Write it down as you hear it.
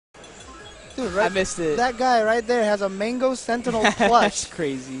Dude, right, I missed it. That guy right there has a Mango Sentinel plush. That's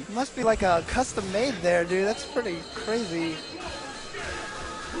crazy. Must be like a custom made there, dude. That's pretty crazy.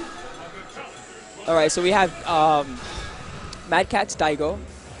 All right, so we have Mad Catz Daigo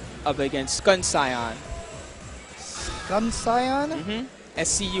up against Scunsion. Scunsion?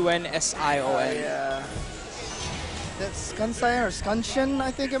 S-C-U-N-S-I-O-N. Oh, yeah. That's Scunsion or Scunsion,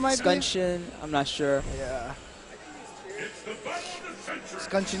 I think it might Scunsion, I'm not sure. be. Yeah.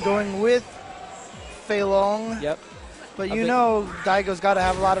 Scunsion going with Fei Long. Yep. But you know Daigo's got to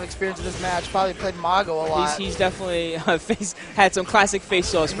have a lot of experience in this match. Probably played Mago a lot. He's definitely had some classic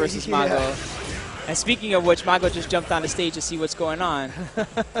face-offs versus Mago. Yeah. And speaking of which, Mago just jumped on the stage to see what's going on.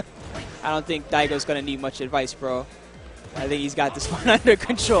 I don't think Daigo's going to need much advice, bro. I think he's got this one under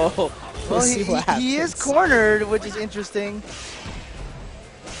control. We'll see what happens. He is cornered, which is interesting.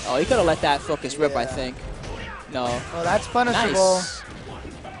 Oh, he could have let that focus rip, I think. No. Well, that's punishable. Nice.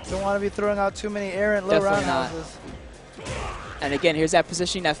 Don't want to be throwing out too many errant low roundhouses. And again, here's that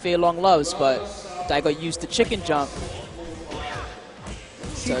positioning that Fei Long loves, but Daigo used the chicken jump.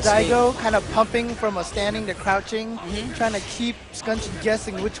 See Daigo kind of pumping from a standing to crouching, trying to keep Scunsion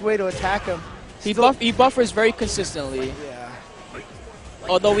guessing which way to attack him. He buffers very consistently. Yeah.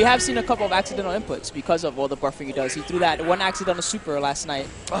 Although we have seen a couple of accidental inputs because of all the buffering he does. He threw that one accidental super last night.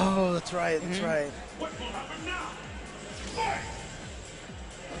 Oh, that's right, that's right.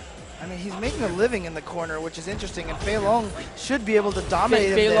 I mean, he's making a living in the corner, which is interesting, and Fei Long should be able to dominate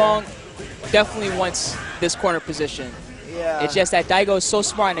him there. Fei Long definitely wants this corner position. Yeah. It's just that Daigo is so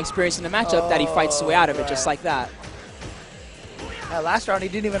smart and experienced in the matchup that he fights his way out of it just like that. Last round, he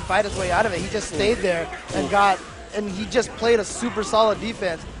didn't even fight his way out of it. He just stayed there and he just played a super solid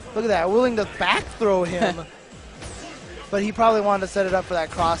defense. Look at that, willing to back throw him. But he probably wanted to set it up for that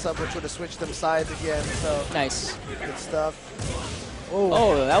cross-up, which would have switched them sides again. So nice. Good stuff.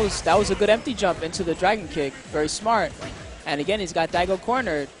 Oh, that was a good empty jump into the dragon kick. Very smart. And again, he's got Daigo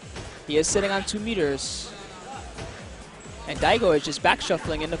cornered. He is sitting on 2 meters. And Daigo is just back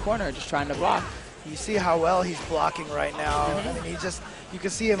shuffling in the corner, just trying to block. You see how well he's blocking right now. I mean, you can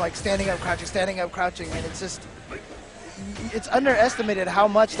see him like standing up, crouching, and it's underestimated how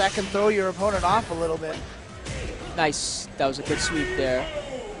much that can throw your opponent off a little bit. Nice. That was a good sweep there.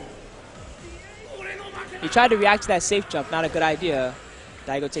 He tried to react to that safe jump. Not a good idea.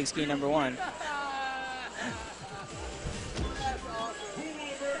 Daigo takes game number 1.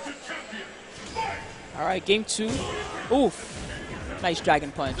 All right, game 2. Oof. Nice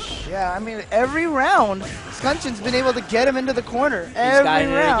dragon punch. Yeah, I mean, every round, Scunsion's been able to get him into the corner.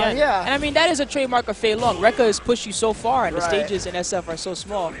 Every round, yeah. And I mean, that is a trademark of Fei Long. Rekka has pushed you so far, and the stages in SF are so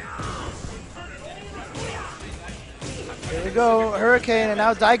small. There we go, Hurricane, and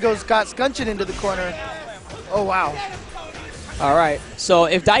now Daigo's got Scunsion into the corner. Oh, wow. All right, so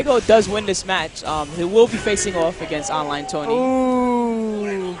if Daigo does win this match, he will be facing off against Online Tony.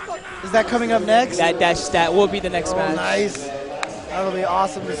 Ooh. Is that coming up next? That will be the next match. Nice. That'll be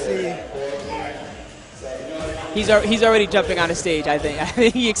awesome to see. He's already jumping on the stage, I think. I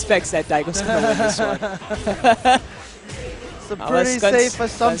think he expects that Daigo's going to win this one. It's a pretty safe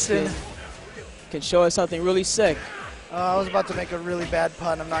assumption. Can show us something really sick. I was about to make a really bad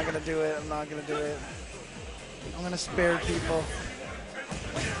pun. I'm not going to do it. I'm going to spare people.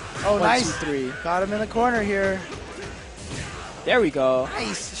 Oh, 1, nice. 2, 3. Got him in the corner here. There we go.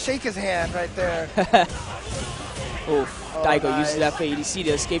 Nice. Shake his hand right there. Oof. Daigo uses that for ADC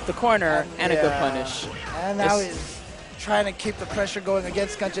to escape the corner and a good punish. And now he's trying to keep the pressure going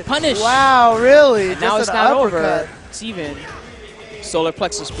against Scunsion. Punish! Wow, really? Now it's not over. It's even. Solar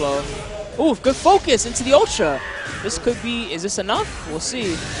plexus blow. Oof, good focus into the Ultra. This could be, is this enough? We'll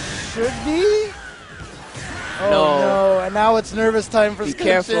see. Should be. Oh no, and now it's nervous time for Scunsion. Be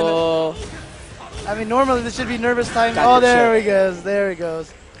careful. I mean, normally this should be nervous time. Oh, there he goes. There he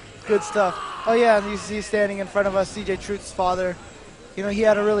goes. Good stuff. Oh yeah, and you see standing in front of us, CJ Truth's father. You know, he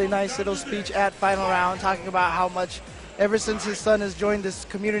had a really nice little speech at Final Round talking about how much, ever since his son has joined this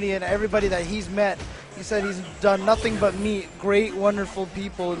community and everybody that he's met, he said he's done nothing but meet great, wonderful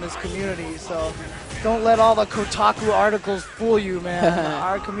people in this community. So don't let all the Kotaku articles fool you, man.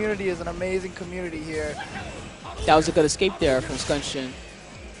 Our community is an amazing community here. That was a good escape there from Scunsion.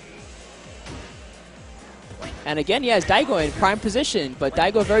 And again, he has Daigo in prime position, but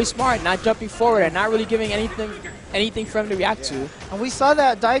Daigo very smart, not jumping forward and not really giving anything for him to react to. And we saw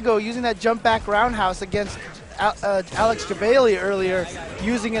that Daigo using that jump back roundhouse against Alex Jabali earlier,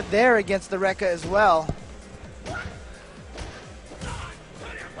 using it there against the Rekka as well.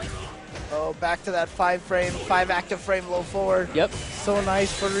 Oh, back to that 5 active frame low forward. Yep. So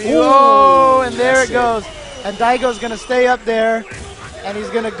nice for Ryu. Oh, and there it goes. And Daigo's going to stay up there. And he's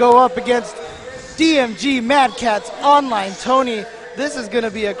going to go up against DMG Mad Catz Online Tony. This is going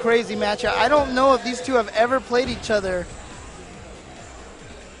to be a crazy matchup. I don't know if these two have ever played each other.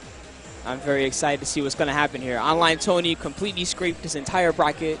 I'm very excited to see what's going to happen here. Online Tony completely scraped his entire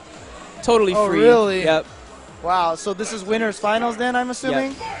bracket. Totally free. Oh, really? Yep. Wow, so this is winners finals then, I'm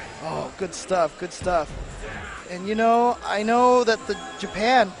assuming? Yep. Oh, good stuff, good stuff. And you know, I know that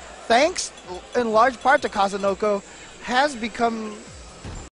Japan, thanks in large part to Kazunoko, has become